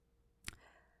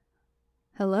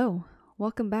Hello,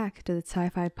 welcome back to the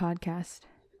Sci-Fi Podcast.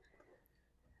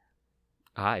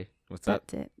 Hi, what's up?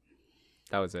 That's it.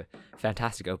 That was a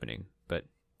fantastic opening, but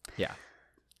yeah,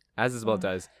 as Isabel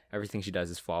does, everything she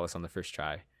does is flawless on the first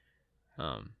try.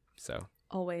 So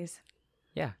Always.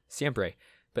 yeah, siempre.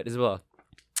 But Isabel,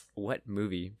 what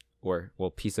movie or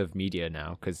piece of media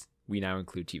now? Because we now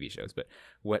include TV shows. But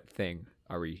what thing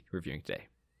are we reviewing today?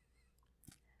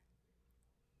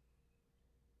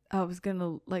 I was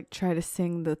gonna try to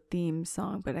sing the theme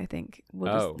song, but I think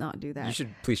we'll just not do that. You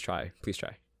should please try. Please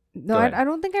try. No, I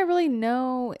don't think I really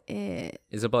know it.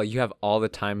 Isabel, you have all the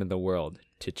time in the world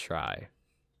to try.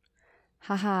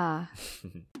 Haha.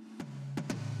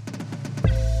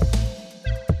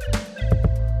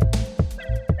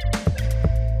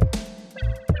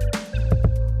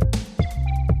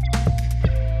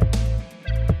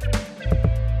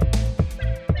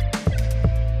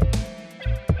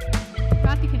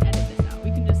 Matthew can edit this out.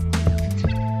 We can just,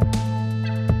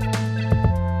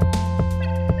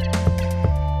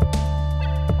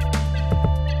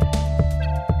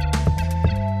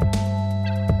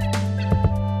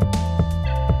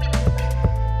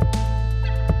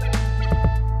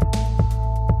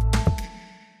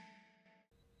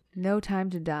 No Time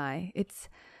to Die. It's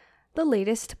the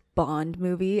latest Bond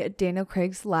movie, Daniel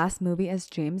Craig's last movie as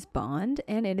James Bond,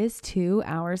 and it is 2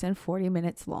 hours and 40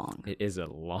 minutes long. This is a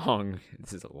long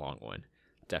one.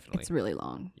 Definitely. It's really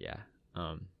long. Yeah.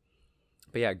 But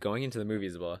yeah, going into the movie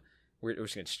as well, we're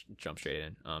just gonna jump straight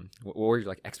in. What were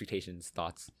your expectations,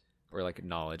 thoughts, or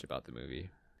knowledge about the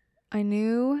movie? I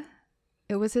knew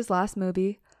it was his last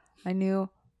movie. I knew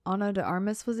Ana de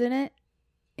Armas was in it,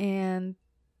 and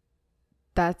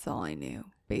that's all I knew,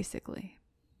 basically.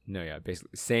 No, yeah,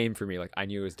 basically same for me. I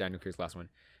knew it was Daniel Craig's last one,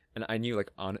 and I knew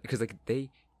because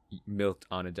they milked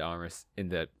Ana de Armas in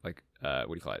the what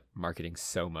do you call it, marketing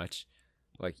so much.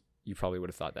 You probably would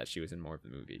have thought that she was in more of the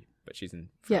movie, but she's in.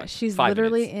 She's 5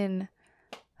 literally minutes.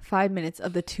 in 5 minutes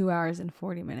of the 2 hours and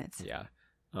 40 minutes. Yeah.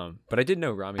 But I did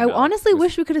know Rami I Malek honestly was-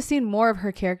 wish we could have seen more of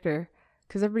her character,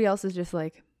 because everybody else is just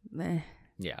meh.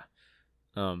 Yeah.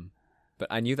 But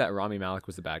I knew that Rami Malek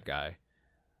was the bad guy.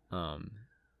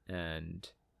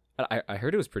 And I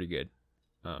heard it was pretty good.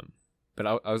 But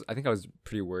I think I was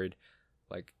pretty worried,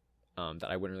 that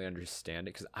I wouldn't really understand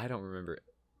it because I don't remember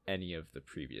any of the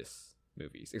previous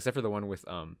movies except for the one with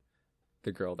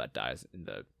the girl that dies in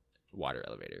the water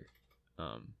elevator.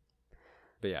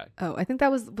 But yeah. Oh, I think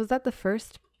that was that the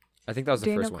first I think that was the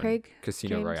Daniel first one. Craig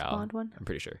Casino James Royale. Bond one? I'm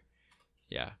pretty sure.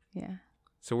 Yeah. Yeah.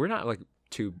 So we're not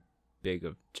too big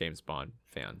of James Bond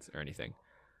fans or anything.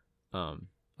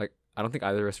 I don't think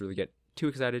either of us really get too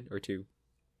excited or too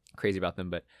crazy about them,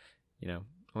 but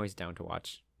always down to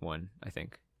watch one. I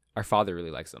think our father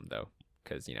really likes them though,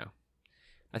 because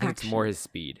I think it's more his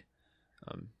speed,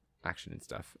 action and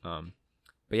stuff.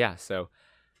 But yeah, so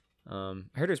I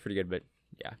heard it was pretty good, but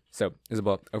yeah. So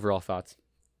Isabel, overall thoughts.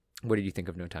 What did you think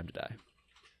of No Time to Die?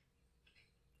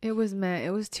 It was meh.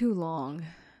 It was too long,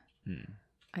 Hmm.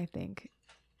 I think.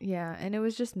 Yeah, and it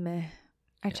was just meh.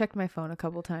 I checked my phone a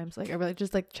couple times. I really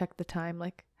just checked the time.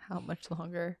 How much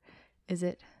longer is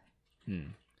it? Hmm.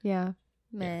 Yeah,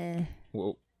 meh.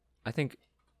 Well, I think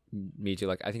me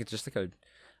too. I think it's just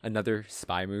another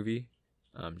spy movie,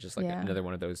 just another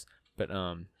one of those. But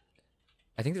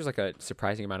I think there's a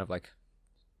surprising amount of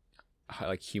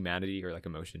humanity or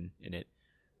emotion in it,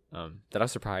 that I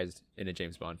was surprised in a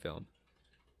James Bond film.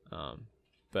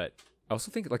 But I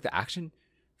also think the action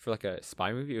for a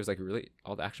spy movie, it was really,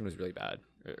 all the action was really bad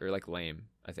or lame,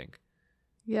 I think.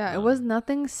 Yeah, it was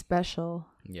nothing special.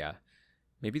 Yeah.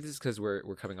 Maybe this is because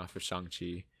we're coming off of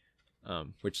Shang-Chi,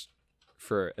 which,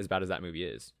 for as bad as that movie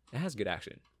is, it has good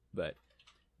action. But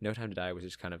No Time to Die was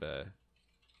just kind of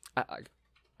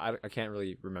I can't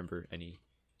really remember any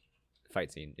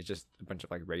fight scene. It's just a bunch of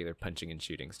regular punching and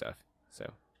shooting stuff.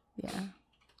 So Yeah.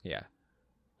 yeah.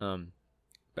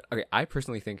 But okay, I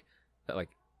personally think that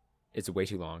it's way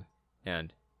too long,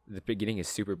 and the beginning is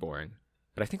super boring.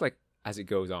 But I think as it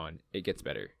goes on, it gets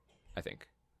better, I think.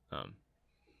 But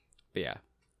yeah.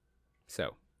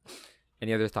 So,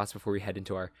 any other thoughts before we head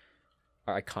into our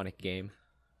iconic game?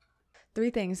 3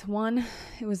 things. 1,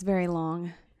 it was very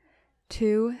long.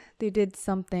 2, they did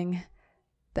something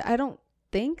that I don't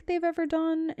think they've ever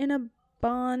done in a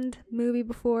Bond movie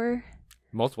before.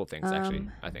 Multiple things, actually,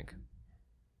 I think.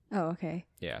 Oh, okay.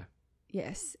 Yeah.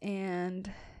 Yes,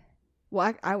 and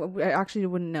well, I actually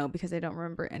wouldn't know because I don't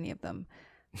remember any of them.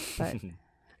 But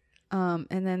and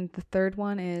then the third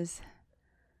one is,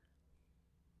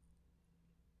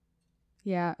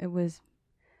 yeah, it was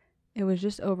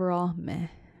just overall meh.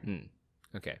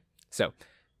 Okay. So,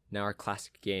 now our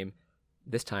classic game.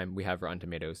 this time we have Rotten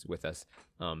Tomatoes with us.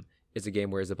 It's a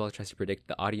game where Isabella tries to predict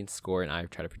the audience score, and I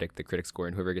try to predict the critic score,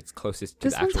 and whoever gets closest to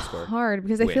This the one's actual score hard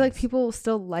because I feel like wins. people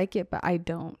still like it, but I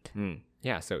don't.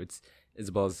 Yeah, so it's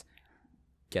Isabella's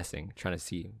guessing, trying to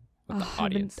see what the Oh,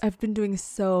 audience. I've been doing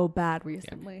so bad Yeah.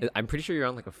 recently. I'm pretty sure you're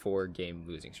on like a 4-game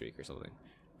losing streak or something.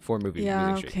 4-movie Yeah,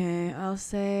 losing streak. okay. I'll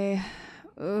say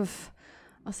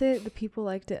the people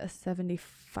liked it a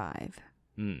 75.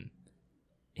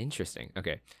 Interesting.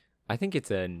 Okay. I think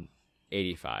it's an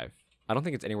 85. I don't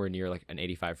think it's anywhere near like an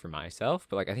 85 for myself,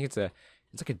 but like I think it's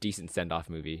like a decent send-off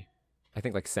movie. I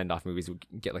think like send-off movies would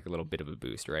get like a little bit of a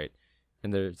boost, right?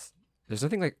 And there's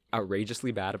nothing like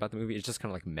outrageously bad about the movie. It's just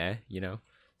kind of like meh, you know?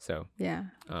 So, Yeah.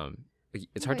 like,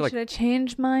 it's hard to like Should I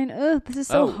change mine? Ugh, this is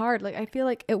so Oh. hard. Like I feel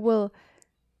like it will.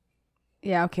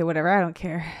 Yeah. Okay. Whatever. I don't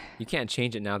care. you can't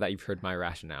change it now that you've heard my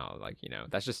rationale. Like, you know,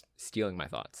 that's just stealing my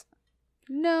thoughts.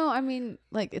 No, I mean,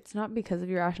 like it's not because of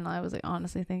your rationale. I was like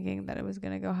honestly thinking that it was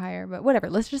gonna go higher, but whatever.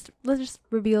 Let's just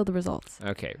reveal the results.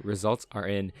 Okay, results are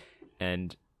in,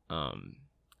 and I'm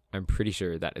pretty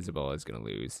sure that Isabella is gonna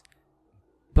lose.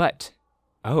 But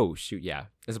oh shoot, yeah,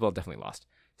 Isabella definitely lost.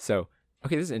 So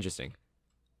okay, this is interesting.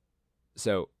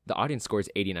 So the audience score is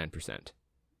 89%.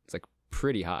 It's like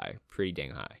pretty high, pretty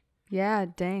dang high. Yeah.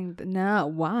 Dang. No.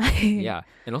 Why? Yeah,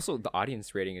 and also the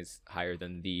audience rating is higher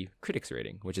than the critics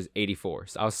rating, which is 84.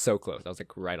 So I was so close. I was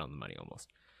like right on the money almost.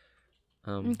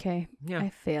 Okay. Yeah. I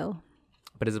fail.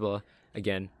 But Isabella,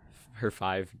 again, her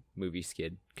 5-movie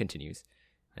skid continues,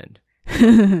 and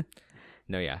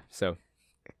no, yeah. So,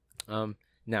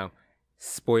 now,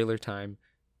 spoiler time.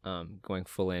 Going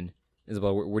full in.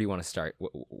 Isabella, where do you want to start?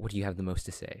 What do you have the most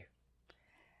to say?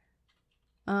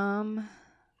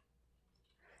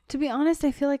 To be honest,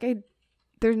 I feel like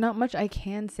there's not much I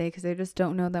can say because I just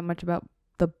don't know that much about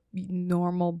the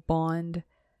normal Bond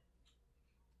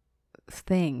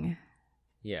thing.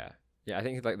 Yeah, I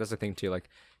think like that's the thing too. Like,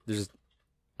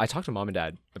 I talked to mom and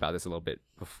dad about this a little bit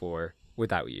before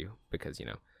without you because you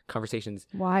know conversations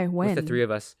Why? When? with the 3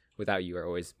 of us without you are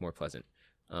always more pleasant.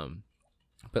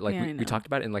 But like Yeah, I we know. talked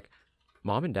about it, and like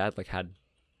mom and dad like had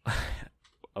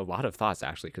a lot of thoughts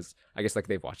actually, because I guess like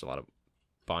they've watched a lot of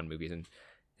Bond movies, and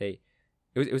it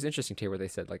was interesting to hear where they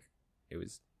said like it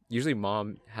was usually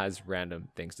mom has random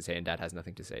things to say and dad has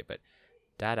nothing to say, but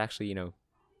dad actually, you know,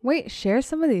 Wait, share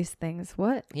some of these things.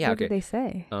 What? Yeah, What okay. did they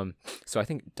say? so I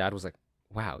think dad was like,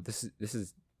 wow, this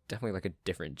is definitely like a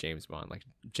different James Bond. Like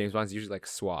James Bond's usually like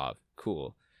suave,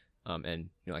 cool, and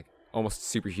you know like almost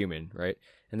superhuman, right?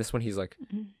 And this one he's like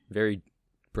very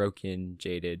broken,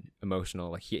 jaded,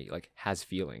 emotional, like he like has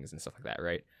feelings and stuff like that,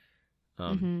 right?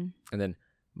 And then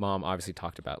mom obviously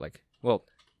talked about like, well,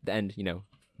 the end, you know,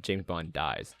 James Bond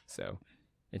dies, so,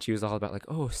 and she was all about like,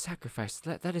 oh, sacrifice,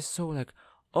 that is so like,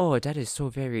 oh, that is so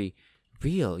very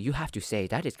real, you have to say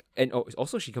that is. And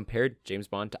also she compared James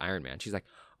Bond to Iron Man. She's like,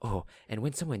 oh, and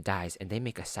when someone dies and they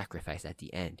make a sacrifice at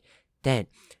the end, then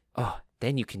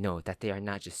you can know that they are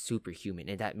not just superhuman,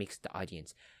 and that makes the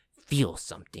audience feel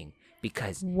something,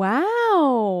 because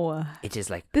Wow. it is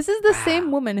like, This is the wow.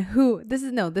 same woman who this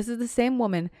is the same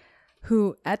woman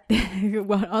who at the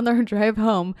on our drive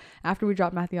home after we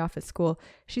dropped Matthew off at school,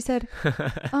 she said,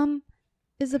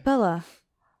 Isabella,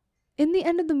 in the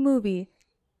end of the movie,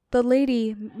 the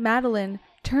lady, Madeline,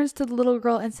 turns to the little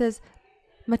girl and says,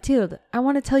 Mathilde, I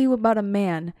want to tell you about a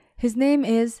man. His name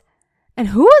is, and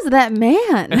who was that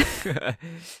man?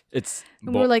 it's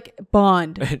And we're like,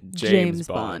 Bond. James James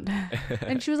Bond. Bond.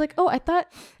 And she was like, oh, I thought,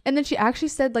 and then she actually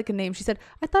said like a name. She said,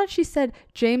 I thought she said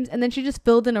James, and then she just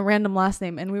filled in a random last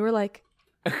name. And we were like,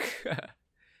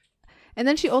 and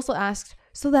then she also asked,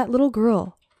 so that little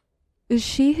girl, is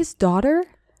she his daughter?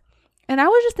 And I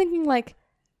was just thinking like,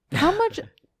 how much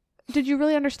did you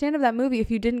really understand of that movie if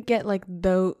you didn't get like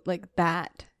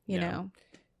that, you No. know?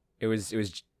 It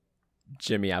was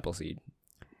Jimmy Appleseed.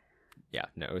 Yeah,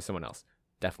 no, it was someone else,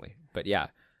 definitely. But yeah,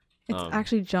 It's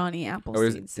actually Johnny or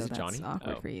Appleseed, is so it that's Johnny?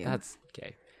 awkward Oh, for you. That's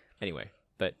okay. Anyway,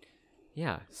 but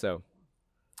yeah, so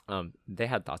they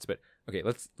had thoughts, but okay,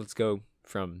 let's go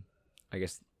from, I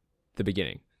guess, the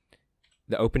beginning.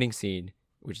 The opening scene,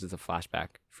 which is a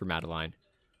flashback for Madeline.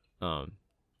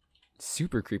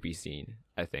 Super creepy scene,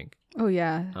 I think. Oh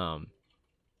yeah.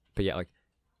 But yeah, like,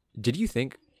 did you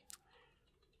think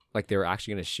like they were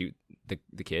actually gonna shoot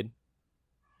the kid?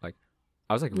 Like,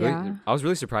 I was like really, Yeah. I was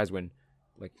really surprised when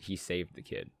like he saved the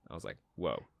kid. I was like,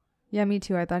 whoa. Yeah, me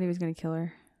too. I thought he was gonna kill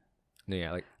her. No,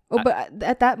 yeah, like, Oh, but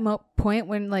at that point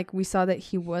when like we saw that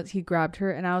he grabbed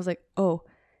her, and I was like, oh,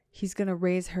 he's gonna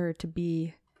raise her to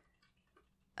be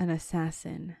an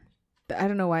assassin. I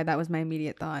don't know why that was my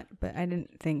immediate thought, but I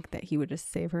didn't think that he would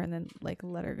just save her and then like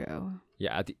let her go.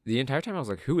 Yeah, the entire time I was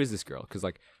like, who is this girl? Because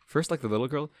like first, like the little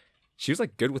girl, she was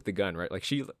like good with the gun, right? Like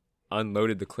she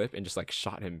unloaded the clip and just like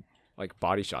shot him like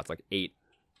body shots like 8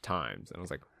 times, and I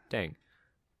was like, dang.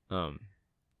 And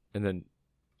then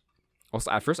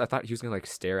also at first I thought he was gonna like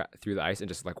stare through the ice and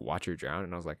just like watch her drown,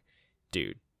 and I was like,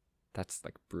 dude, that's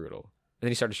like brutal. And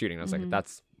then he started shooting, and I was like,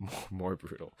 that's more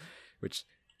brutal, which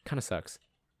kind of sucks.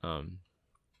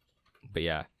 But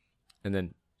yeah, and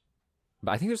then,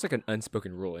 but I think there's like an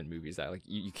unspoken rule in movies that like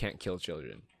you can't kill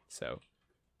children. So,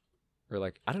 or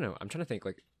like I don't know. I'm trying to think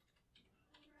like,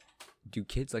 do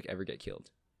kids like ever get killed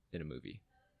in a movie?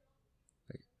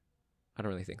 Like, I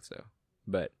don't really think so.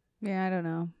 But Yeah, I don't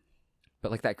know.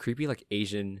 but like that creepy like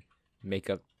Asian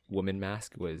makeup woman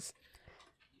mask was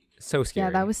so scary.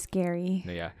 Yeah, that was scary.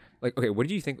 No, yeah. Like, okay, what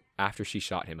did you think after she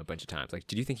shot him a bunch of times? Like,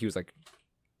 did you think he was like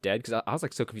dead? Because I was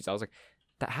like so confused. I was like,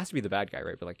 that has to be the bad guy,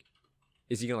 right? But like,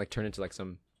 is he gonna like turn into like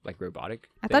some like robotic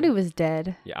I thing? thought he was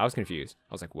dead. Yeah, I was confused.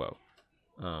 I was like, whoa.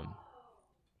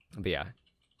 But yeah.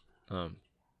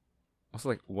 Also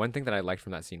like one thing that I liked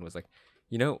from that scene was like,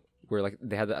 you know, where like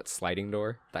they had that sliding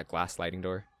door, that glass sliding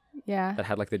door Yeah. that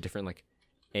had like the different like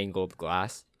angled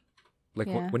glass. Like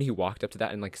Yeah. when he walked up to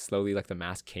that and like slowly like the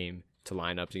mask came to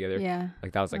line up together. Yeah.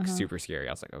 Like that was like Uh-huh. super scary.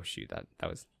 I was like, oh shoot, that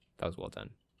was well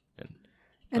done.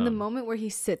 And the Um, moment where he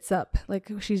sits up, like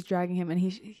she's dragging him, and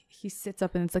he sits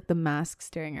up, and it's like the mask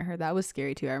staring at her. That was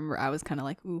scary too. I remember I was kind of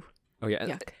like, ooh, Oh yeah,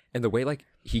 yuck. and the way like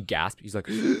he gasped, he's like,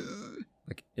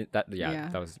 like that. Yeah, Yeah.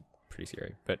 that was pretty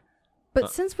scary. But But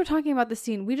since we're talking about the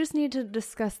scene, we just need to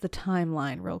discuss the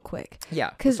timeline real quick.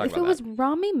 yeah, Because if it was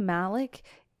Rami Malek,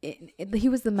 he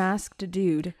was the masked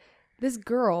dude. This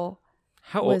girl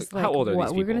how old? was like, How old are what?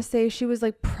 these people? We're gonna say she was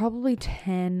like probably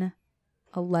 10,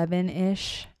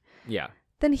 11-ish. Yeah,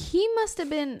 Then he must have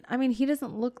been. I mean, he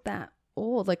doesn't look that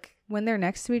old. Like when they're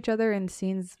next to each other in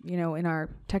scenes, you know, in our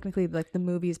technically like the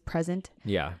movie's present,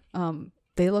 yeah.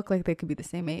 they look like they could be the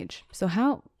same age. So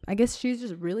how? I guess she's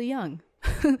just really young,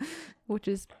 which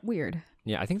is weird.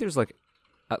 Yeah, I think there's like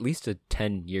at least a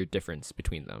 10-year difference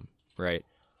between them, right?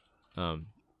 Or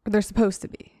they're supposed to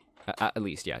be At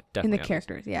least, yeah, in definitely. the at least.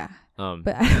 characters, yeah. But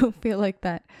But I don't feel like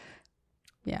that.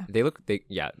 Yeah, they like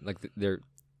they're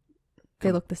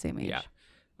they look the same age. yeah.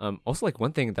 Also like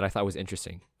one thing that I thought was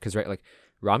interesting because right, like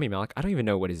Rami Malek, I don't even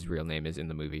know what his real name is in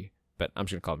the movie, but I'm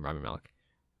just gonna call him Rami Malek.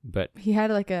 But He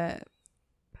had like a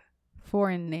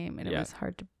foreign name, and it Yeah. was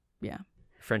hard to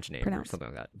French name or Pronounce something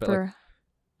like that. But for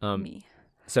like me.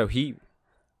 so he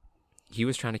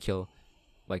was trying to kill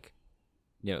like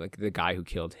you know like the guy who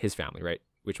killed his family, right,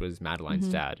 which was Madeline's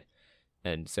Mhm. dad,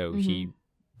 and so he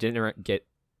didn't get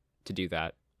to do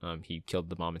that. He killed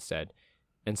the mom instead,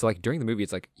 and so like during the movie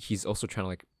it's like he's also trying to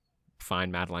like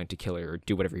find Madeline to kill her or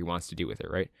do whatever he wants to do with her,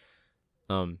 right?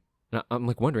 And I'm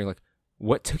like wondering like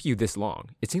what took you this long?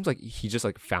 It seems like he just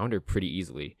like found her pretty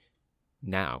easily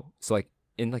now. So like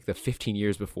in like the 15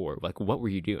 years before, like what were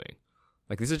you doing?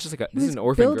 Like this is just like He this is was an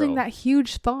orphan building girl. that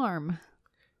huge farm.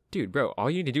 Dude, bro, all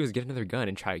you need to do is get another gun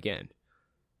and try again.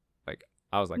 Like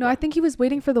I was like, No, wow. I think he was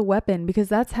waiting for the weapon because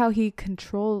that's how he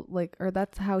or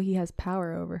that's how he has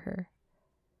power over her.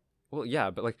 Well, yeah,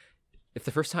 but like if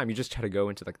the first time you just try to go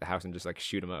into like the house and just like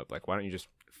shoot him up, like why don't you just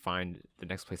find the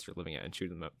next place you're living at and shoot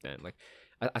them up then? Like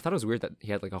I thought it was weird that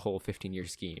he had like a whole 15-year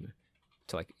scheme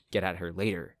to like get at her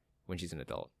later when she's an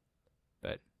adult.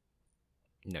 But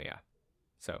no, yeah.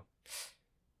 So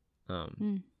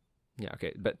yeah,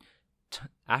 okay, but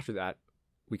after that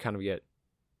we kind of get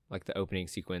like the opening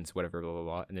sequence, whatever, blah blah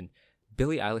blah, and then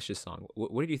Billie Eilish's song.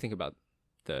 What did you think about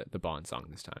the Bond song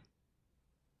this time?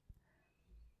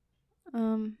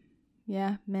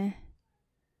 Yeah, meh.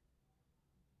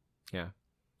 Yeah,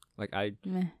 like I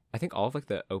Meh. think all of like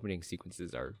the opening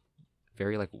sequences are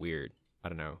very like weird. I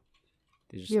don't know.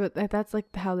 They just, Yeah, but that's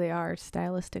like how they are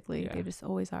stylistically. Yeah. They just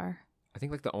always are. I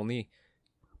think like the only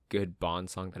good Bond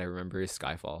song that I remember is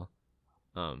Skyfall.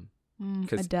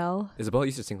 'Cause- Adele. Isabella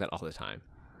used to sing that all the time.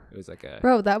 It was like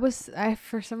Bro, that was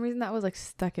for some reason that was like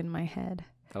stuck in my head.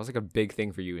 that was like a big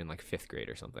thing for you in like 5th grade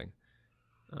or something.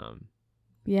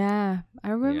 Yeah, I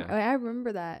remember. Yeah. I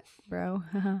remember that, bro.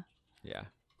 Yeah,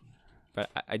 but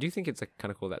I do think it's like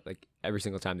kind of cool that like every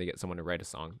single time they get someone to write a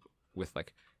song with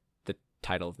like the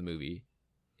title of the movie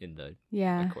in the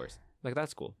Yeah. chorus, like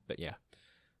that's cool. But yeah,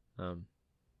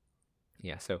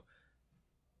 yeah. So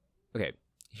okay,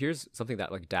 here's something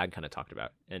that like Dad kind of talked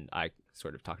about, and I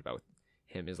sort of talked about with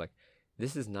him is like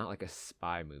this is not like a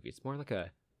spy movie. It's more like a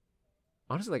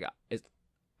honestly like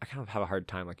I kind of have a hard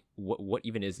time like what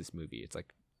even is this movie? It's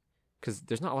like because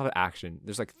there's not a lot of action.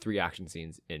 There's like 3 action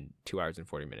scenes in 2 hours and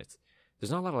 40 minutes.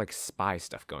 there's not a lot of like spy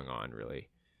stuff going on really.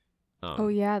 Oh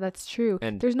yeah, that's true.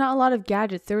 and- There's not a lot of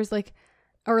gadgets. There was like,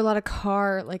 or a lot of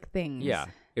car like things. Yeah,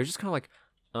 it was just kind of like,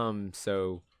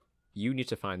 so you need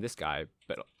to find this guy,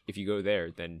 but if you go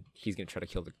there, then he's gonna try to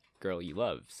kill the girl you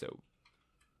love. So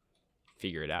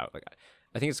figure it out. Like,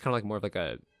 I think it's kind of like more of like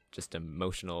a just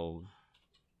emotional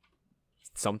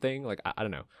something. Like I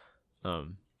don't know.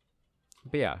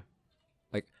 But yeah,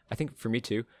 like I think for me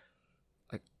too,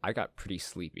 like I got pretty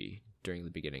sleepy during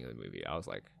the beginning of the movie. I was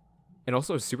like, and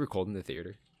also it was super cold in the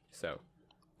theater, so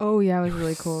Oh yeah, it was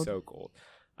really cold. so cold.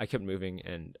 I kept moving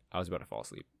and I was about to fall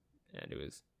asleep, and it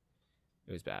was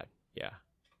bad. Yeah,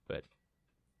 but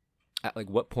at like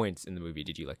what points in the movie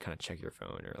did you like kind of check your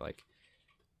phone or like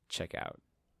check out?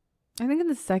 I think in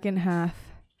the second half.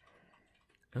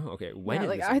 Oh, okay. When? Yeah, in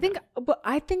like the I second think, half? but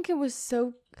I think it was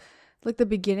so, like the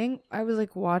beginning. I was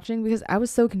like watching because I was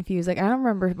so confused. Like I don't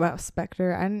remember about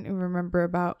Spectre. I didn't even remember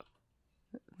about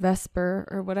Vesper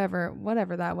or whatever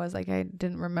that was. Like I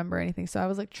didn't remember anything. So I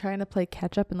was like trying to play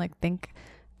catch up and like think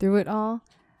through it all.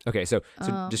 Okay, so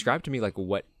describe to me like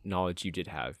what knowledge you did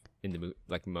have in the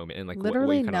like moment and like what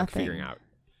Literally you kind of like nothing. figuring out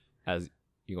as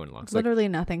you going along. So, like, Literally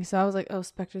nothing. So I was like, oh,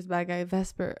 Spectre's bad guy,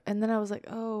 Vesper. And then I was like,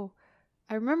 oh,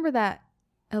 I remember that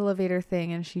elevator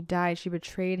thing and she died. She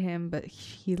betrayed him, but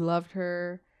he loved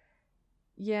her.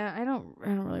 Yeah, I don't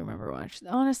really remember much.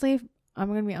 Honestly, I'm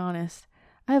going to be honest.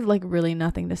 I have like really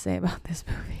nothing to say about this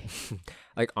movie.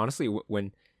 like honestly,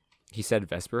 when he said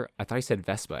Vesper, I thought he said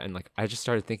Vespa, and like I just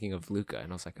started thinking of Luca,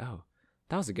 and I was like, oh,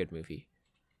 that was a good movie.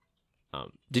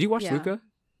 Did you watch Yeah. Luca?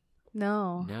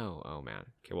 No. No. Oh man.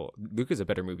 Okay. Well, Luca's a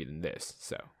better movie than this.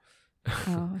 So.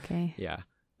 Oh, okay. Yeah.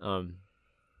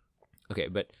 Okay,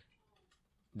 but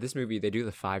this movie they do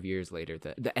the 5 years later,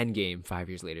 the end game 5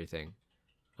 years later thing.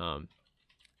 What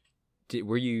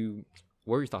were your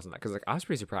thoughts on that? Because like I was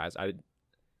pretty surprised. I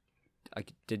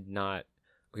did not.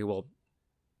 Okay, well,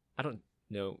 I don't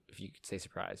know if you could say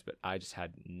surprised, but I just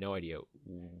had no idea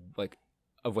like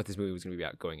of what this movie was going to be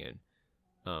about going in.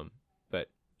 But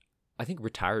I think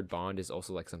retired Bond is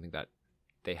also like something that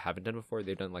they haven't done before.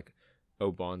 They've done like,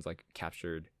 oh, Bond's like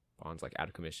captured, Bond's like out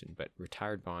of commission, but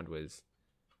retired Bond was.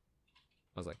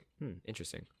 I was like,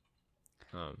 interesting.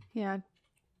 Yeah.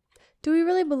 Do we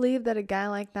really believe that a guy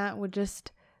like that would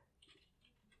just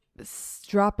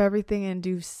drop everything and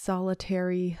do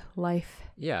solitary life?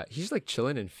 Yeah, he's just like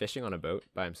chilling and fishing on a boat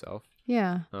by himself.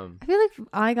 Yeah. I feel like if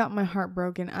I got my heart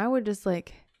broken, I would just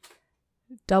like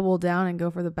double down and go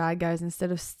for the bad guys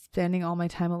instead of spending all my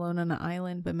time alone on an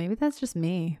island. But maybe that's just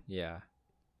me. Yeah,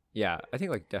 I think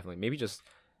like definitely maybe just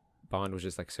Bond was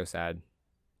just like so sad,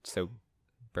 so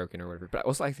broken or whatever. But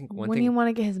also I think When you want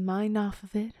to get his mind off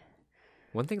of it.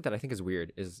 one thing that I think is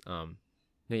weird is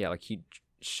like he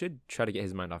should try to get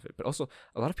his mind off it, but also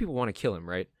a lot of people want to kill him,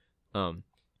 right?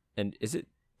 And is it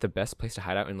the best place to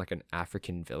hide out in like an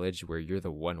African village where you're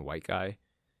the one white guy?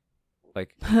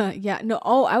 Like Yeah, no.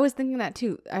 Oh, I was thinking that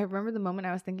too. I remember the moment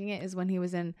I was thinking it is when he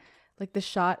was in like the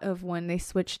shot of when they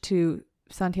switched to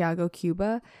Santiago,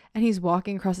 Cuba, and he's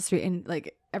walking across the street and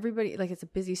like everybody, like it's a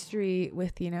busy street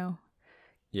with,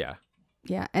 yeah,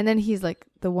 and then he's like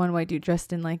the one white dude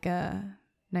dressed in like a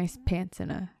nice pants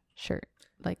and a shirt,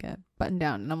 like a button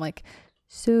down. And I'm like,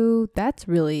 so that's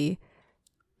really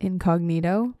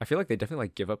incognito. I feel like they definitely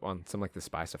like give up on some like the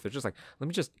spy stuff. They're just like, let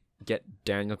me just get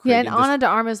Daniel Craig. Yeah, and in this- Ana de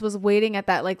Armas was waiting at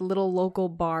that like little local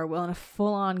bar in a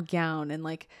full on gown and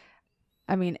like,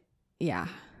 I mean, yeah.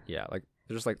 Yeah, like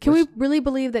they're just like. Can we let's- really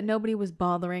believe that nobody was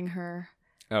bothering her?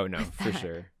 Oh no, with for that?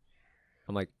 sure.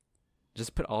 I'm like,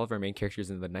 just put all of our main characters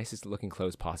in the nicest looking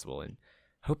clothes possible, and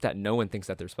hope that no one thinks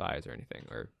that they're spies or anything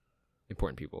or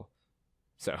important people.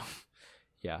 So,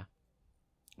 yeah.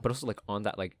 But also like on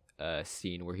that like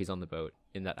scene where he's on the boat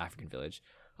in that African village,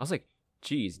 I was like,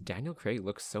 geez, Daniel Craig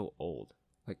looks so old.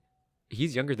 Like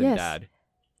he's younger than Yes. Dad,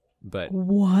 but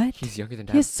What? he's younger than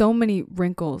He Dad, has so many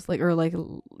wrinkles, like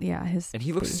his. and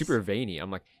he looks face. super veiny.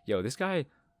 I'm like, yo, this guy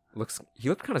looked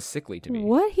kind of sickly to me.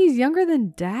 What? He's younger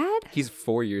than Dad? He's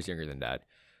 4 years younger than Dad.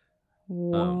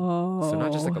 Whoa. So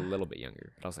not just like a little bit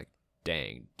younger. But I was like,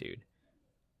 dang, dude.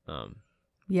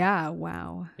 Yeah.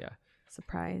 Wow. Yeah.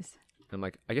 Surprise. I'm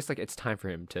like, I guess like it's time for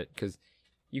him to, because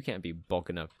you can't be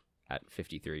bulking up at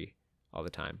 53 all the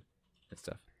time and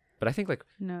stuff. But I think like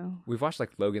No, we've watched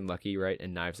like Logan Lucky, right,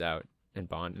 and Knives Out and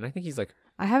Bond, and I think he's like,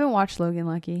 I haven't watched Logan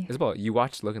Lucky. Isabel, you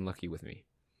watched Logan Lucky with me.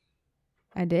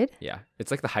 I did. Yeah,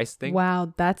 it's like the heist thing.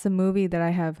 Wow, that's a movie that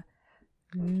I have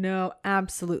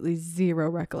absolutely zero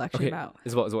recollection Okay, about.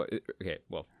 Isabel, okay,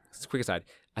 well, quick aside.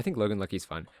 I think Logan Lucky's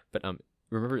fun, but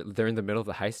remember they're in the middle of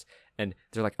the heist and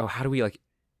they're like, oh, how do we like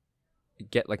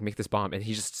make this bomb? And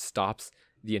he just stops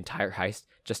the entire heist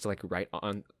just to like write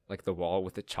on like the wall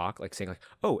with the chalk, like saying like,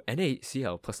 oh,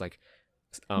 NaCl plus like.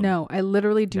 No, I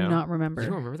literally do no? not remember. You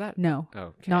don't remember that? No, Oh,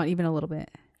 okay. not even a little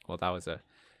bit. Well, that was a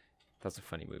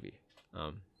funny movie.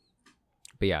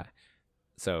 But yeah,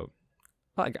 so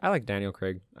I like Daniel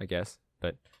Craig, I guess.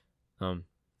 But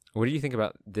what do you think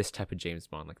about this type of James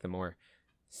Bond, like the more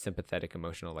sympathetic,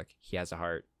 emotional, like he has a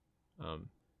heart, kind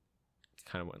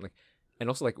of one, like, and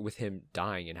also like with him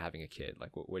dying and having a kid,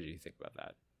 like what do you think about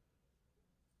that?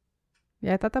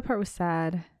 Yeah, I thought that part was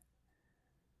sad.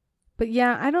 But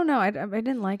yeah, I don't know. I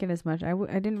didn't like it as much. I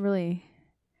didn't really.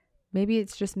 Maybe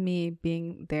it's just me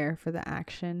being there for the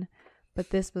action, but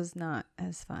this was not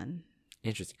as fun.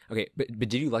 Interesting. Okay, but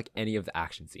did you like any of the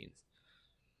action scenes?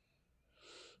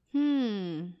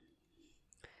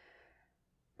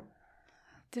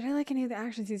 Did I like any of the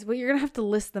action scenes? Well, you're gonna have to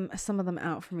list some of them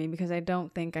out for me because I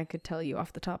don't think I could tell you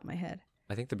off the top of my head.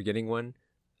 I think the beginning one,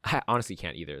 I honestly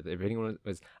can't either. The beginning one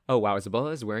was, oh wow,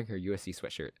 Isabella is wearing her USC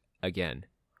sweatshirt again.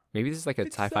 Maybe this is like a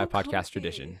sci-fi podcast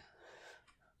tradition.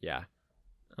 Yeah.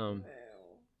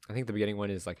 I think the beginning one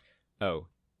is like, oh,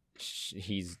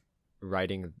 he's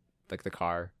riding like the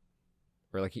car,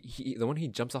 or like he the one he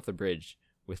jumps off the bridge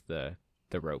with the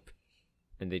rope,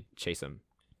 and they chase him,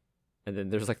 and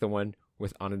then there's like the one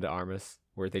with Ana de Armas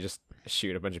where they just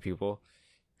shoot a bunch of people.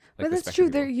 Like but that's true.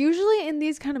 They're usually in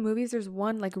these kind of movies. There's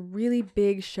one like really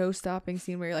big show-stopping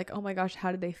scene where you're like, oh my gosh,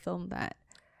 how did they film that?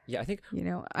 Yeah, I think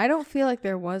I don't feel like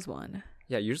there was one.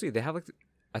 Yeah, usually they have like.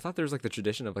 I thought there was like the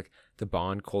tradition of like the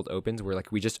Bond cold opens where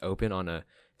like we just open on a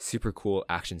super cool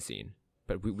action scene,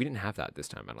 but we didn't have that this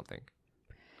time. I don't think.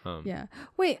 Yeah.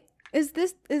 Wait, is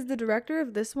the director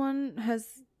of this one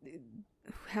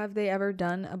have they ever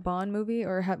done a Bond movie,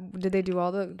 or did they do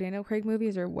all the Daniel Craig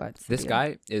movies, or what? This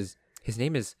guy is, his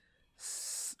name is,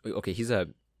 okay, he's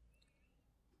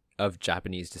of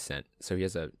Japanese descent, so he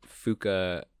has a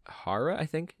Fukuhara, I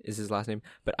think is his last name,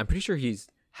 but I'm pretty sure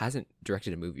hasn't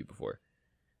directed a movie before.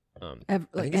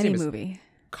 Like any movie.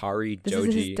 Kari This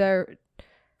Joji. is his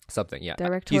something, yeah.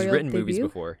 directorial He's written debut? movies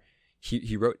before.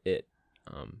 He wrote it,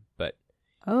 but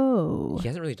he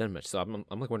hasn't really done much. So I'm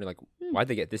like wondering like why'd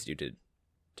they get this dude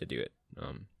to do it,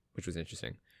 which was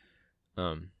interesting.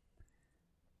 But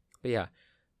yeah,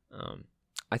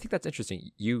 I think that's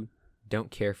interesting. You don't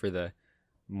care for the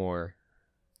more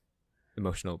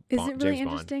emotional. Is it really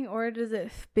interesting, or does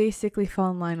it basically fall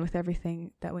in line with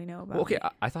everything that we know about? Well, okay,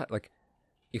 I thought like,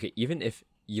 okay, even if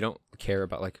you don't care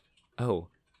about like, oh,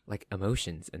 like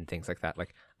emotions and things like that,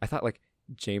 like I thought like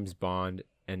James Bond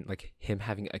and like him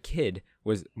having a kid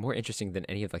was more interesting than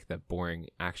any of like the boring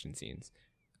action scenes,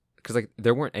 because like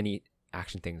there weren't any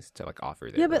action things to like offer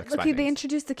there. Yeah, but like, okay, they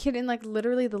introduced the kid in like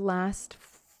literally the last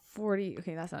 40.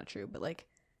 Okay, that's not true, but like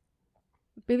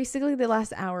basically the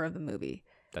last hour of the movie.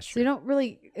 That's true. So you don't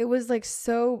really. It was like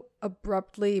so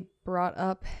abruptly brought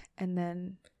up and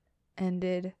then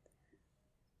ended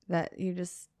that you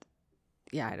just.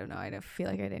 Yeah, I don't know. I don't feel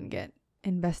like I didn't get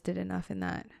invested enough in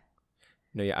that.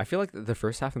 No, yeah, I feel like the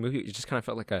first half of the movie, it just kind of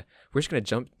felt like we're just gonna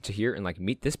jump to here and like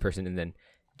meet this person and then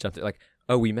jump to like,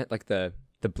 oh, we met like the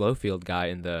Blofeld guy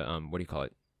in the what do you call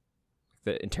it,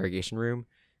 the interrogation room,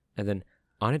 and then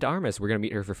Ana de Armas, we're gonna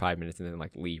meet her for 5 minutes and then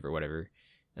like leave or whatever,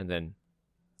 and then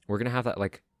we're gonna have that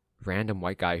like random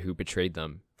white guy who betrayed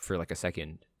them for like a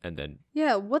second, and then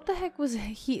yeah, what the heck was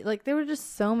he like? There were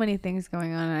just so many things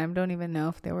going on, and I don't even know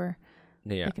if they were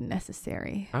like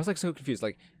necessary. I was like so confused,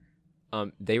 like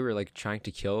they were like trying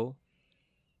to kill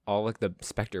all like the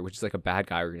Spectre, which is like a bad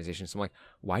guy organization. So I'm like,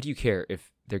 why do you care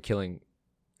if they're killing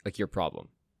like your problem?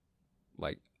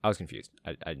 Like I was confused.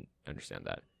 I didn't understand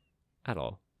that at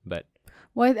all. But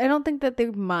well, I don't think that they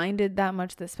minded that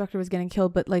much that Spectre was getting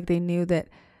killed, but like they knew that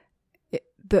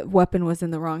the weapon was in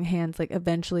the wrong hands. Like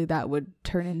eventually that would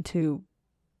turn into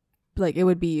like it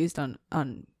would be used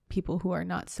on people who are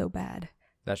not so bad.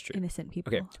 That's true. Innocent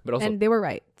people. Okay, but also and they were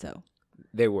right. So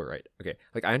they were right. Okay,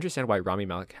 like I understand why Rami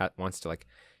Malek wants to like,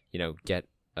 you know, get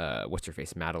what's her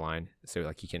face, Madeline, so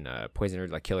like he can poison her,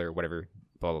 like kill her, whatever,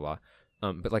 blah blah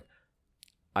blah. But like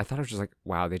I thought it was just like,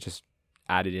 wow, they just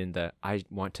added in the I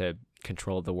want to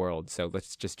control the world, so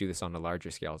let's just do this on a larger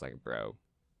scale. I was like, bro,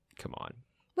 come on.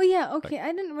 Well, yeah, okay.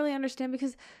 I didn't really understand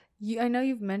because I know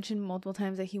you've mentioned multiple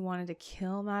times that he wanted to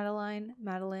kill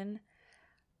Madeline.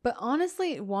 But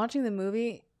honestly, watching the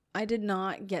movie, I did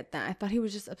not get that. I thought he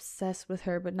was just obsessed with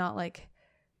her, but not like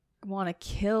want to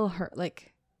kill her.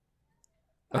 Like,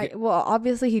 okay. Well,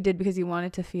 obviously he did because he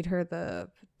wanted to feed her the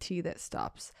tea that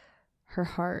stops her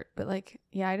heart. But like,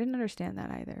 yeah, I didn't understand that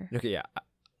either. Okay, yeah.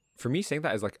 For me, saying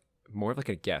that is like more of like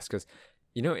a guess because,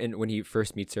 you know, when he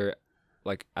first meets her,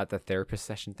 like at the therapist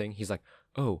session thing, he's like,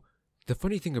 oh, the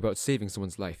funny thing about saving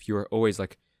someone's life, you are always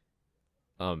like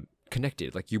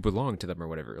connected, like you belong to them or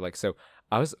whatever. Like, so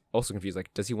I was also confused,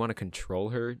 like, does he want to control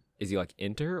her? Is he like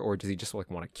into her, or does he just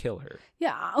like want to kill her?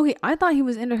 Yeah, okay. I thought he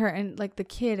was into her and like the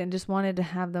kid and just wanted to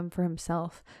have them for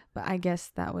himself. But I guess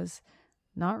that was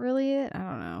not really it. I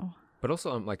don't know. But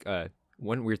also, like,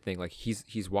 one weird thing, like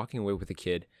he's walking away with the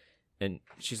kid, and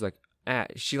she's like,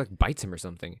 she like bites him or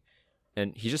something,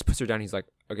 and he just puts her down. He's like,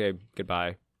 okay,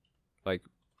 goodbye. Like,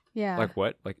 Yeah. like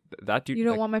what? Like that dude. You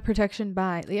don't like, want my protection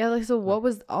by. Yeah, like, so what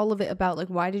was all of it about? Like,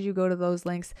 why did you go to those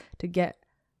lengths to get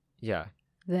Yeah.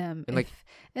 them? And, like-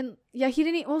 and yeah, he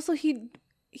didn't also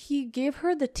he gave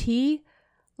her the tea,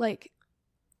 like,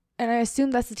 and I assume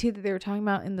that's the tea that they were talking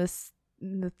about in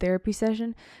the therapy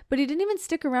session, but he didn't even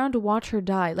stick around to watch her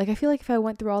die. Like, I feel like if I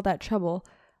went through all that trouble,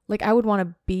 like, I would want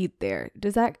to be there.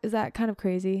 Is that kind of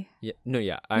crazy? Yeah. No.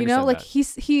 Yeah. I You know, understand like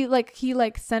that.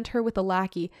 he sent her with a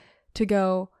lackey to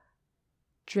go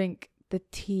drink the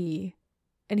tea,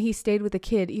 and he stayed with the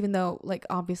kid, even though, like,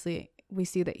 obviously we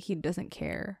see that he doesn't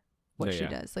care what No, she yeah.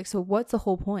 does. Like, so what's the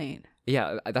whole point?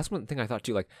 Yeah, that's one thing I thought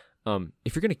too. Like,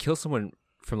 if you're gonna kill someone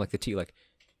from like the tea, like,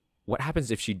 what happens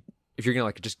if you're gonna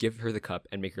like just give her the cup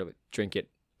and make her like, drink it,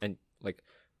 and like,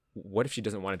 what if she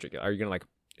doesn't want to drink it? Are you gonna like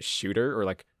shoot her or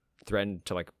like threaten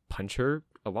to like punch her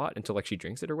a lot until like she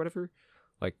drinks it or whatever?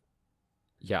 Like,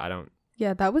 yeah, I don't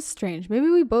Yeah, that was strange. Maybe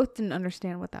we both didn't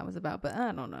understand what that was about, but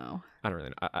I don't know. really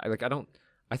know.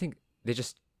 I think they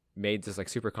just made this like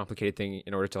super complicated thing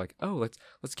in order to like, oh,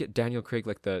 let's get Daniel Craig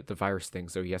like the virus thing,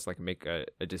 so he has to like make a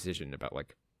decision about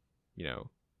like, you know,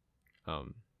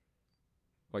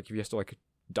 like if he has to like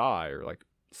die or like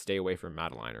stay away from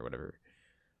Madeline or whatever.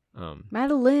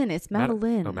 Madeline, it's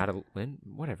Madeline. Madeline,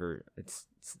 whatever. It's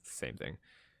the same thing.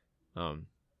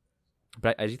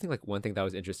 But I do think like one thing that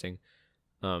was interesting,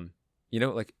 you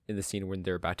know, like in the scene when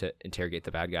they're about to interrogate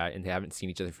the bad guy and they haven't seen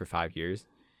each other for 5 years,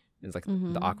 and it's like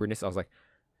Mhm. the awkwardness. I was like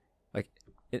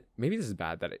maybe this is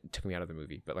bad that it took me out of the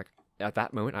movie, but like at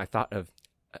that moment I thought of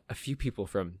a few people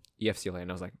from EFCLA, and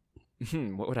I was like,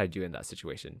 what would I do in that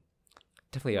situation?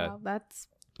 Definitely Wow, that's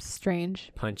strange.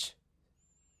 a punch,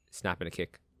 snap, and a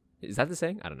kick. Is that the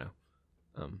saying? I don't know.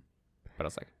 But I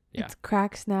was like, yeah, It's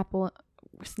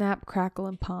snap, crackle,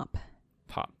 and pop.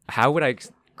 pop. How would I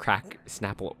crack,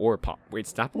 snapple, or pop? Wait,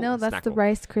 snapple? No, that's the snackle?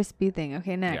 Rice Krispie thing.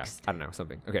 Okay, next. Yeah, I don't know,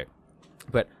 something. Okay.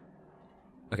 But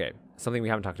okay, something we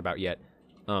haven't talked about yet.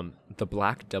 The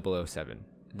Black 007.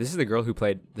 This is the girl who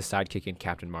played the sidekick in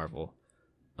Captain Marvel.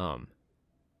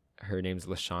 Her name's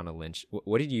Lashana Lynch.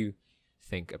 What did you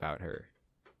think about her?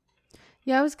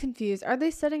 Yeah, I was confused. Are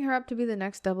they setting her up to be the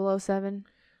next 007?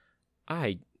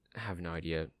 I have no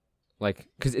idea. Like,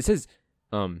 because it says,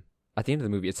 at the end of the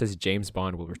movie, it says James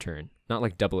Bond will return, not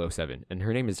like 007, and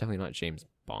her name is definitely not James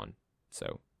Bond.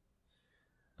 So,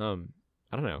 I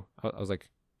don't know. I was like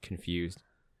confused.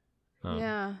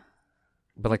 Yeah,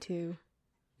 But like, too.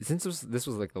 since this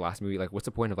was like the last movie, like, what's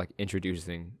the point of like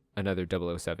introducing another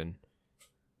 007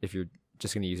 if you're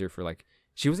just gonna use her for like?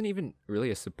 She wasn't even really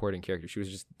a supporting character. She was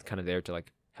just kind of there to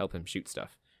like help him shoot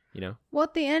stuff, you know? Well,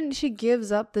 at the end, she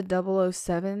gives up the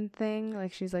 007 thing.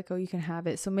 Like, she's like, oh, you can have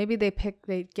it. So maybe they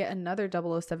get another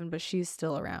 007, but she's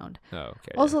still around. Oh,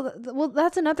 okay. Also, well,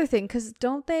 that's another thing, because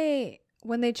don't they,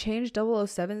 when they change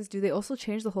 007s, do they also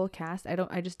change the whole cast?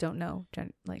 I just don't know,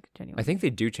 genuinely. I think they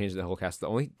do change the whole cast. The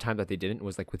only time that they didn't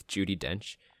was like with Judi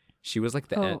Dench. She was like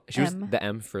the M. She was M. the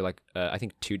M for like I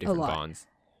think 2 different lot. Bonds.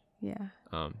 Yeah.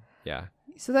 Yeah.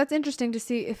 So that's interesting to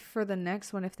see if for the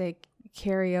next one, if they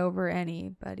carry over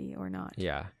anybody or not.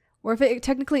 Yeah. Or if it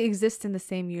technically exists in the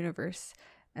same universe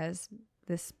as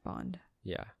this Bond.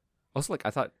 Yeah. Also, like,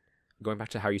 I thought, going back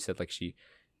to how you said like she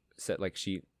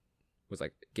was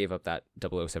like gave up that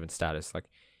 007 status, like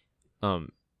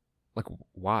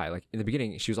why? Like in the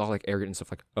beginning, she was all like arrogant and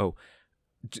stuff. Like, oh,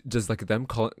 does like them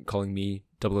calling me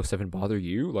 007 bother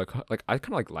you? Like I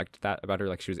kind of like liked that about her.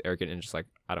 Like she was arrogant and just like,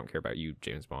 I don't care about you,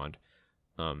 James Bond.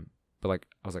 But like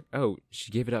I was like, oh,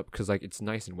 she gave it up because like it's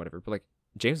nice and whatever. But like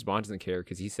James Bond doesn't care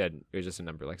because he said it was just a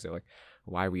number. Like, so like,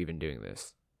 why are we even doing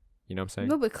this? You know what I'm saying?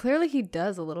 No, but clearly he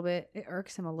does a little bit. It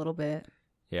irks him a little bit.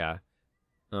 Yeah.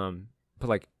 But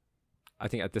like, I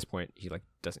think at this point he like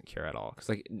doesn't care at all because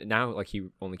like now like he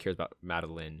only cares about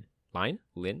Madeline. Line.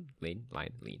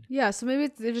 Yeah, so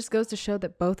maybe it just goes to show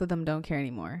that both of them don't care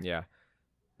anymore. Yeah,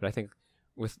 but I think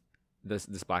with this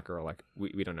black girl, like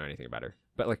we don't know anything about her.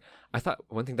 But like I thought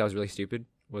one thing that was really stupid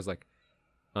was like,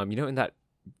 you know, in that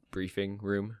briefing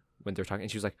room when they're talking,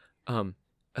 and she was like,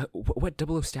 what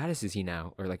 00 status is he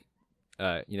now? Or like,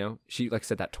 you know, she like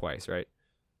said that twice, right?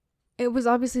 It was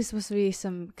obviously supposed to be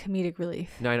some comedic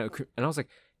relief. No, I know, and I was like,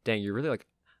 dang, you're really like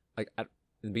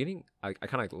in the beginning, I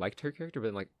kind of liked her character, but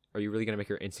then like, are you really gonna make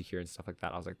her insecure and stuff like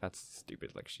that? I was like, that's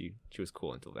stupid. Like she was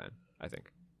cool until then, I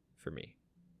think, for me.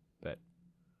 But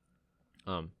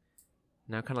now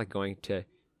kind of like going to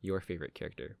your favorite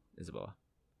character, Isabella.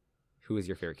 Who is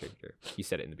your favorite character? You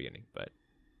said it in the beginning, but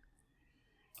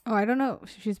Oh, I don't know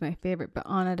if she's my favorite, but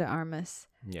Ana de Armas.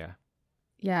 yeah,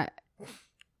 Yeah.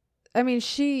 I mean,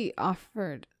 she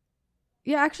offered.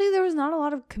 Yeah, actually, there was not a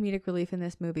lot of comedic relief in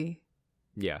this movie,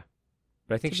 yeah.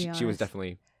 But I think To be she was honest.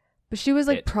 definitely but she was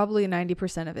like It. probably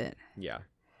 90% of it. yeah.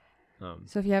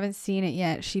 So if you haven't seen it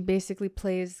yet, she basically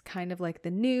plays kind of like the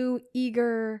new,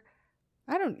 eager.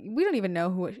 We don't even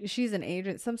know who she's an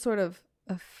agent, some sort of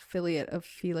affiliate of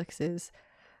Felix's.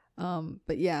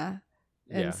 But yeah.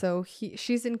 And Yeah. so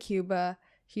she's in Cuba.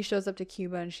 He shows up to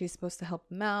Cuba and she's supposed to help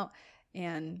him out.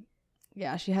 And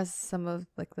yeah, she has some of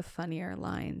like the funnier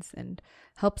lines and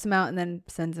helps him out and then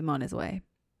sends him on his way,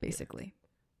 basically.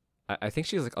 I think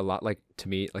she's like a lot like, to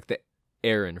me, like the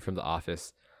Aaron from The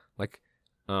Office, like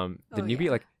the Oh, newbie,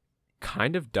 yeah. like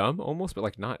kind of dumb almost, but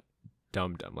like not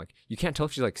dumb. Like you can't tell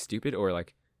if she's like stupid or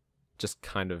like just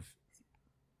kind of,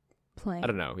 Playing I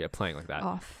don't know, yeah, playing like that.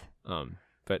 off.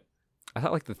 But I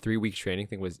thought like the 3-week training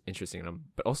thing was interesting,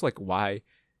 but also like why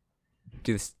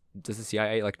does the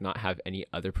CIA like not have any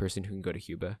other person who can go to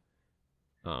Cuba?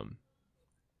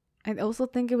 I also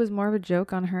think it was more of a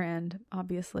joke on her end,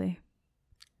 obviously.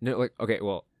 No, like okay,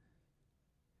 well,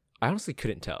 I honestly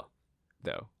couldn't tell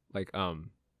though. Like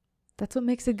That's what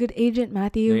makes a good agent,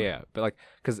 Matthew. yeah, but like,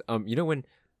 cause you know when,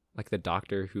 like the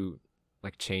doctor who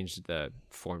like changed the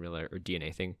formula or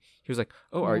DNA thing, he was like,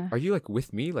 "Oh, Yeah. are you like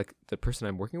with me, like the person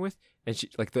I'm working with?" And she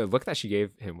like the look that she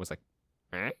gave him was like,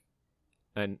 "Eh?"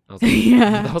 And I was like,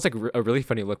 Yeah. that was like a really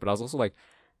funny look, but I was also like,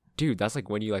 dude, that's like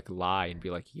when you like lie and be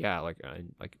like, yeah, like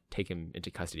take him into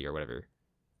custody or whatever.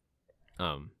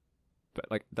 But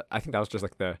like I think that was just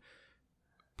like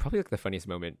probably like the funniest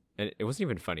moment, and it wasn't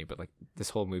even funny, but like this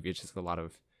whole movie is just a lot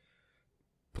of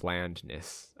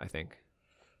blandness, I think.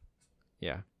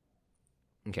 Yeah.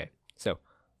 Okay, so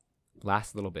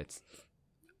last little bits.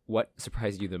 What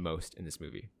surprised you the most in this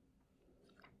movie?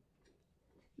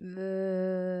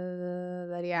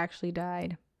 That he actually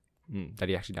died. That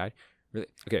he actually died? Really?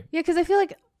 Okay. Yeah, because I feel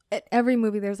like at every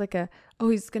movie there's like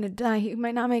he's gonna die. He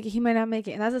might not make it. He might not make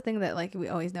it. And that's the thing that like we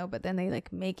always know. But then they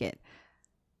like make it.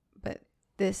 But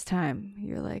this time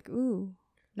you're like, ooh,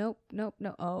 nope.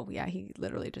 Oh yeah, he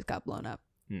literally just got blown up.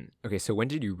 Okay, so when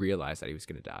did you realize that he was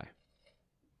gonna die?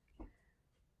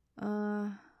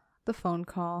 The phone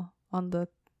call on the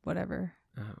whatever.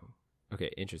 Oh, okay,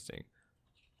 interesting.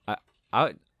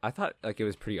 I thought like it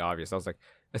was pretty obvious. I was like,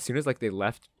 as soon as like they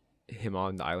left him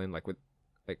on the island, like with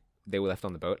like they were left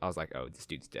on the boat, I was like, oh, this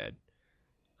dude's dead.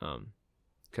 But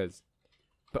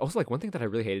also like one thing that I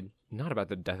really hated, not about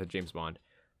the death of James Bond,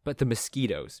 but the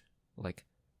mosquitoes. Like,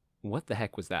 what the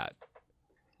heck was that?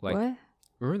 Like, What?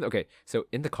 remember? Okay, so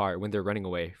in the car when they're running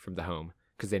away from the home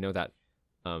because they know that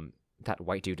that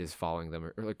white dude is following them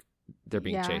or like they're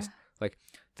being Yeah. chased. Like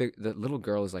the little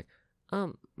girl is like,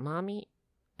 mommy,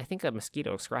 I think a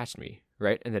mosquito scratched me,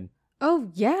 right? And then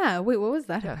Oh yeah. Wait, what was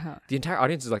that Yeah. about? the entire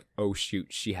audience is like, oh shoot,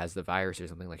 she has the virus or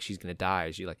something. Like she's gonna die.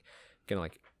 Is she like gonna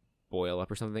like boil up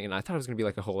or something? And I thought it was gonna be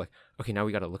like a whole like, okay, now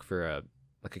we gotta look for a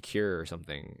cure or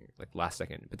something like last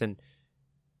second. But then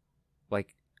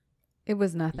like It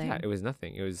was nothing. yeah, it was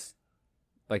nothing. It was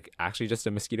like actually just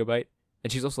a mosquito bite.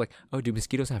 And she's also like, oh, do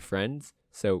mosquitoes have friends?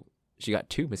 So she got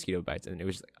 2 mosquito bites, and it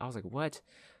was just like, I was like, what?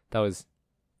 That was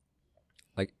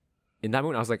like in that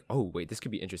moment I was like, oh wait, this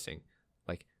could be interesting.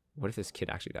 Like, what if this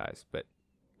kid actually dies? But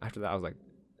after that I was like,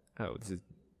 oh, this is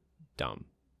dumb.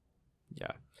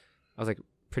 Yeah. I was like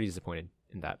pretty disappointed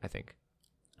in that, I think.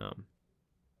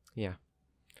 Yeah.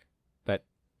 But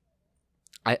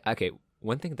okay,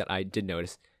 one thing that I did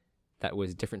notice that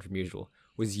was different from usual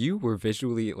was you were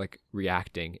visually like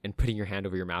reacting and putting your hand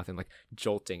over your mouth and like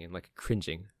jolting and like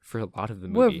cringing for a lot of the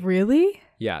movie. What, really?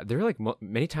 Yeah, there were like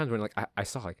many times when like I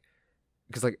saw like,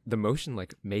 because like the motion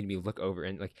like made me look over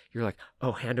and like you're like,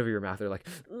 oh, hand over your mouth or like,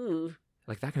 ooh,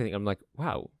 like that kind of thing. I'm like,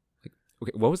 wow, like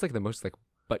okay, what was like the most like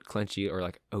butt clenchy or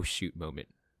like oh shoot moment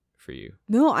for you?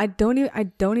 No, I don't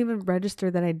even register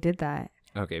that I did that.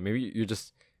 Okay, maybe you're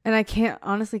just And I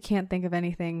honestly can't think of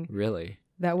anything really.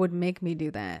 that would make me do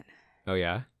that. Oh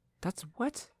yeah, that's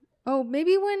what. Oh,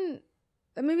 maybe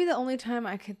the only time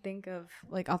I could think of,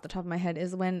 like off the top of my head,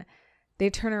 is when they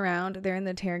turn around. They're in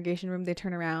the interrogation room. They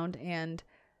turn around and,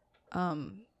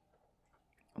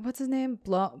 what's his name?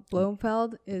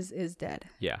 Blofeld is dead.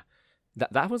 Yeah,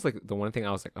 that was like the one thing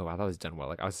I was like, oh wow, that was done well.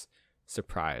 Like I was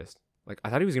surprised Like I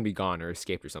thought he was gonna be gone or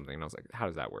escaped or something, and I was like, how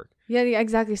does that work? Yeah,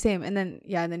 exactly same. And then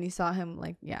then you saw him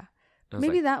like I was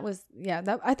maybe like, that was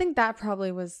that I think that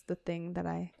probably was the thing that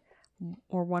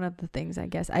or one of the things I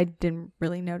guess I didn't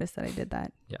really notice that I did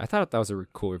that. yeah, I thought that was a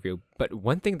cool review. But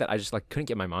one thing that I just like couldn't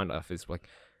get my mind off is like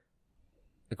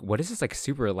what is this like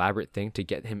super elaborate thing to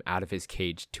get him out of his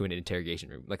cage to an interrogation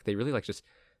room? Like they really like just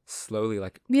slowly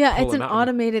like pull It's him an out.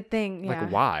 automated thing. Yeah.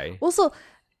 Like why? Also,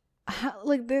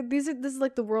 like this is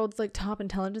like the world's like top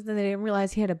intelligence, and they didn't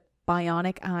realize he had a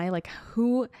bionic eye. Like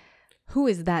who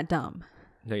is that dumb?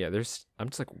 No, yeah, I'm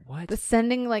just like what? The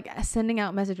sending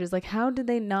out messages. Like how did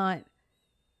they not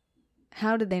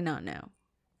know?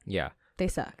 Yeah. They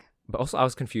suck. But also I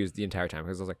was confused the entire time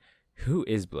because I was like, who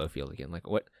is Blowfield again? Like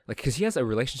what? Like because he has a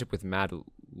relationship with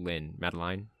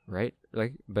Madeline, right?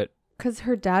 Like, but Because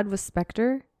her dad was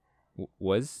Spectre.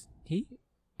 was he?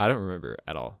 I don't remember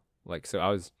at all. Like, so I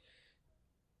was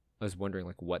wondering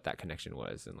like what that connection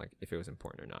was and like if it was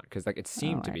important or not. Because like it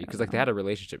seemed to I be don't because like they know. had a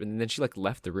relationship and then she like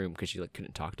left the room because she like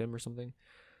couldn't talk to him or something.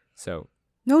 So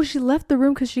No, she left the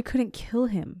room because she couldn't kill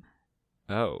him.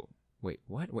 oh wait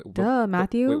what? Wait, Duh,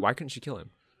 Matthew. Wait, why couldn't she kill him?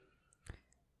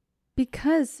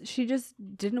 Because she just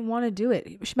didn't want to do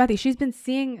it. Matthew, she's been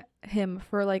seeing him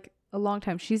for like a long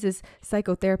time. She's his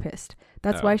psychotherapist.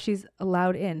 That's Oh. why she's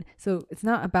allowed in. So it's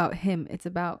not about him. It's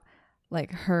about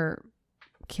like her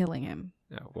killing him.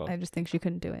 Oh well, I just think she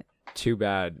couldn't do it. too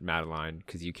bad, Madeline,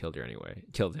 because you killed him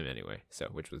anyway. So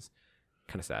which was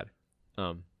kind of sad.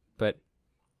 But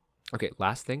okay,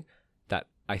 last thing that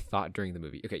I thought during the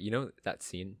movie. Okay, you know that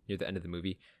scene near the end of the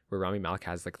movie where Rami Malek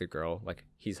has like the girl, like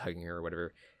he's hugging her or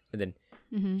whatever, and then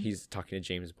Mm-hmm. he's talking to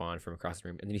James Bond from across the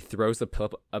room, and then he throws the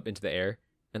pill up into the air,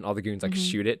 and all the goons like Mhm.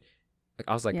 shoot it. Like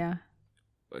I was like, yeah.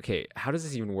 okay, how does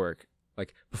this even work?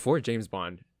 Like before James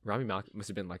Bond, Rami Malek must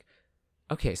have been like,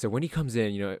 okay, so when he comes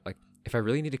in, you know, like if I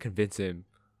really need to convince him,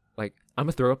 like I'm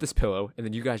gonna throw up this pillow, and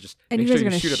then you guys just And make you guys sure are you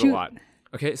gonna shoot it a lot.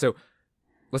 Okay, so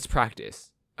let's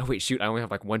practice. Oh wait, shoot, I only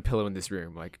have like one pillow in this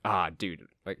room. Like dude,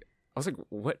 like I was like,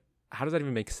 what? How does that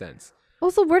even make sense?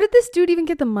 Also, where did this dude even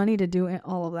get the money to do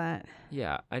all of that?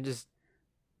 Yeah, there's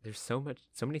so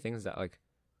many things that like,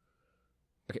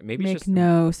 okay, maybe Make it's just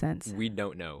no sense. we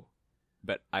don't know,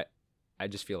 but I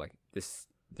just feel like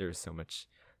there's so much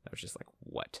that was just like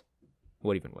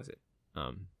what even was it?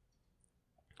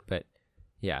 But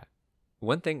yeah,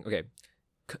 one thing, okay,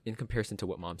 in comparison to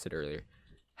what Mom said earlier,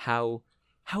 how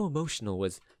emotional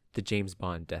was the James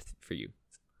Bond death for you?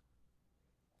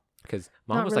 Because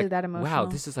Mom Not was really like, that wow, emotional.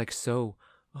 this is like so,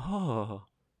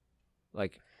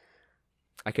 like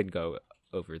I could go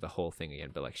over the whole thing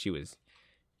again, but like she was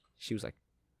like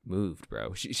moved,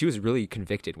 bro. She was really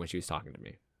convicted when she was talking to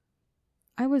me.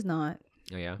 I was not.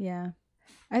 Oh yeah. Yeah.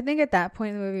 I think at that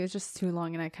point in the movie it was just too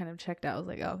long and I kind of checked out. I was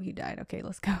like, oh, he died. Okay,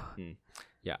 let's go.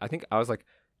 Yeah, I think I was like,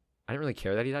 I didn't really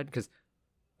care that he died because,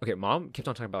 okay, Mom kept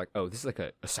on talking about like, oh, this is like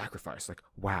a sacrifice, like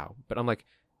wow. But I'm like,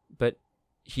 but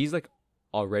he's like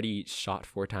already shot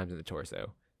 4 times in the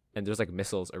torso, and there's like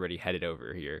missiles already headed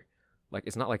over here. Like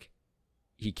it's not like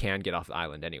he can get off the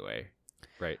island anyway,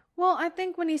 right? Well, I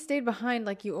think when he stayed behind,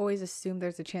 like you always assume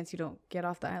there's a chance you don't get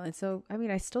off the island. So, I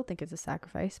mean, I still think it's a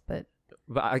sacrifice, but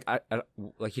But I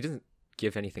like he doesn't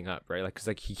give anything up, right? Like, cause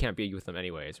like he can't be with them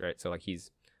anyways, right? So like he's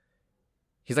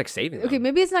like saving them. okay,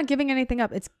 maybe it's not giving anything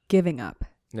up. It's giving up.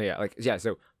 No, yeah, like yeah.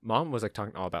 So Mom was like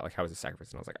talking all about like how it's a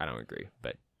sacrifice, and I was like, I don't agree,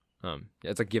 but yeah,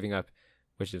 it's like giving up,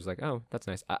 which is like, oh, that's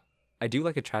nice. I do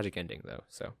like a tragic ending though,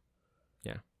 so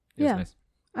yeah, it was Yeah. nice.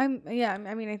 I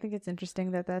mean, I think it's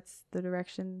interesting that that's the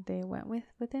direction they went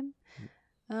with him.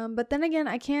 But then again,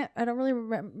 I don't really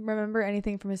remember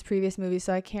anything from his previous movies,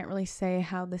 so I can't really say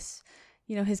how this,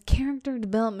 his character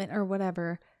development or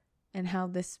whatever, and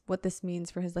what this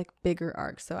means for his like bigger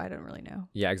arc. So I don't really know.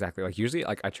 Yeah, exactly. Like usually,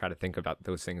 like I try to think about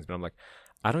those things, but I'm like,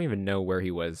 I don't even know where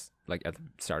he was like at the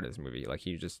start of this movie. Like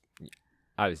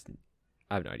I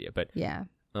have no idea. But Yeah.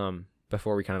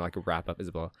 before we kind of like wrap up,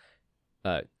 Isabel,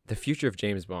 the future of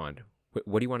James Bond.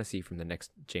 What do you want to see from the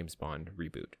next James Bond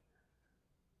reboot?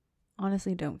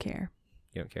 Honestly, don't care.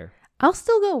 You don't care? I'll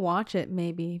still go watch it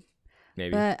maybe.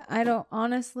 Maybe. But I don't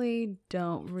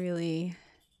really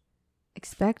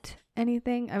expect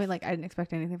anything. I mean, like, I didn't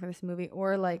expect anything for this movie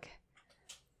or like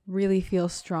really feel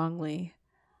strongly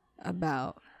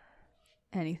about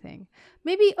anything.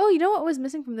 Maybe, you know what was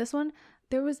missing from this one?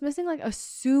 There was missing like a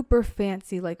super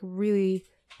fancy, like really,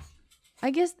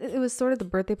 I guess it was sort of the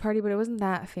birthday party, but it wasn't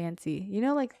that fancy.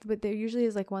 Like, but there usually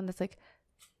is like one that's like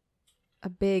a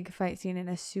big fight scene in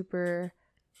a super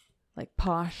like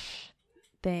posh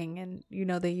thing, and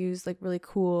they use like really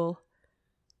cool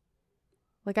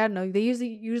Like, I don't know. They usually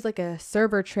use like a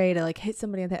server tray to like hit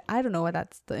somebody in the head. I don't know why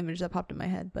that's the image that popped in my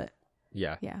head, but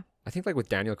Yeah. yeah. I think like with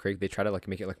Daniel Craig, they try to like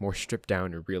make it like more stripped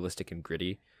down and realistic and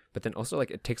gritty, but then also like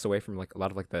it takes away from like a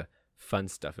lot of like the fun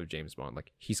stuff of James Bond.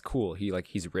 Like he's cool.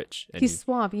 He's rich. And He's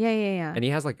suave. Yeah. and he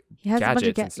has like He has gadgets a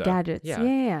bunch of and stuff. gadgets. Yeah.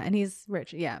 Yeah. And he's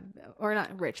rich. Yeah. Or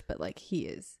not rich, but like he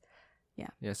is.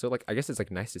 Yeah. So like I guess it's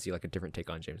like nice to see like a different take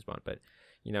on James Bond, but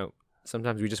you know,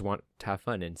 sometimes we just want to have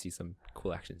fun and see some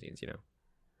cool action scenes, you know.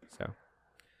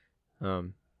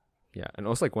 So yeah. And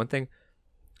also like one thing,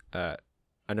 I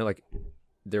know like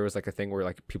there was like a thing where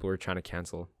like people were trying to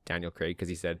cancel Daniel Craig because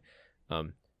he said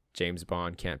James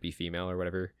Bond can't be female or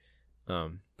whatever. But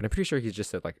I'm pretty sure he just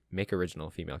said like make original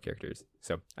female characters.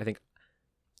 So I think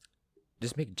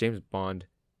just make James Bond,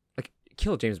 like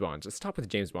kill James Bond. Just stop with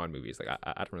James Bond movies. Like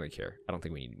I don't really care. I don't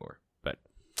think we need more. But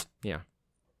yeah.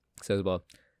 So Isabel,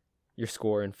 your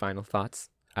score and final thoughts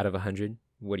out of 100.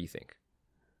 What do you think?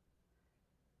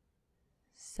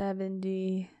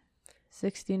 70,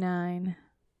 69.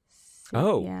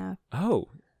 Oh. Yeah. Oh,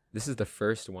 this is the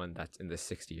first one that's in the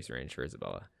 60s range for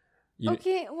Isabella.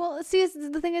 Okay. Well, see,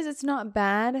 the thing is, it's not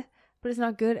bad, but it's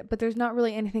not good. But there's not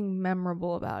really anything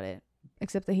memorable about it,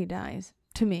 except that he dies.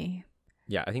 To me.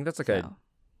 Yeah, I think that's like a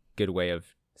good way of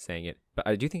saying it. But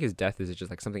I do think his death is just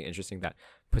like something interesting that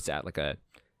puts it at like a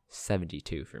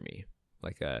 72 for me.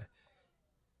 Like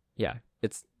yeah,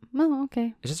 it's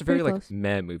okay. it's just a Pretty very like close.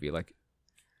 meh movie. Like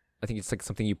I think it's like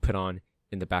something you put on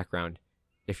in the background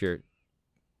if you're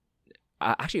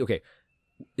actually okay.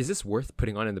 Is this worth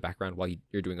putting on in the background while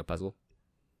you're doing a puzzle?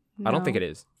 I don't think it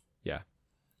is. Yeah.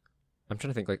 I'm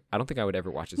trying to think like I don't think I would ever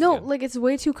watch this No, again. like it's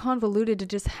way too convoluted to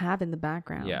just have in the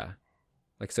background. Yeah.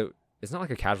 Like so it's not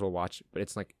like a casual watch, but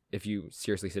it's like if you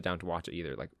seriously sit down to watch it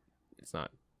either, like it's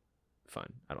not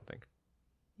fun, I don't think.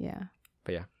 Yeah.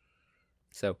 But yeah.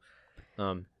 So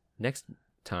next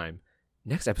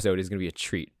episode is going to be a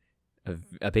treat.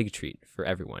 A big treat for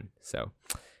everyone. So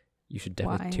you should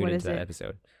definitely Why? tune What into is that it?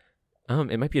 episode.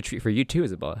 It might be a treat for you too,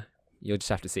 Isabella. You'll just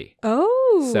have to see.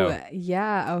 Oh, So-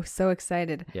 yeah. Oh, so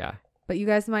excited. Yeah. But you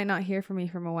guys might not hear from me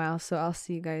from a while, so I'll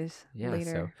see you guys Yeah.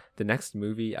 later. So the next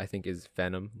movie I think is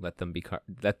Venom. Let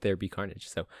There Be Carnage.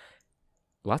 So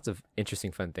lots of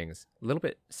interesting, fun things. A little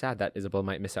bit sad that Isabella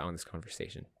might miss out on this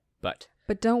conversation, but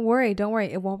But don't worry.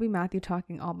 It won't be Matthew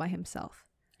talking all by himself.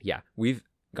 yeah, we've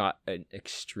got an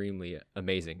extremely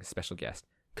amazing special guest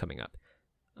coming up.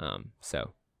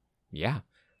 So yeah.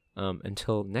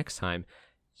 Until next time,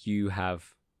 you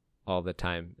have all the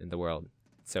time in the world.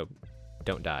 So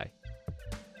don't die.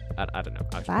 I don't know.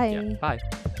 Bye. Yeah, bye.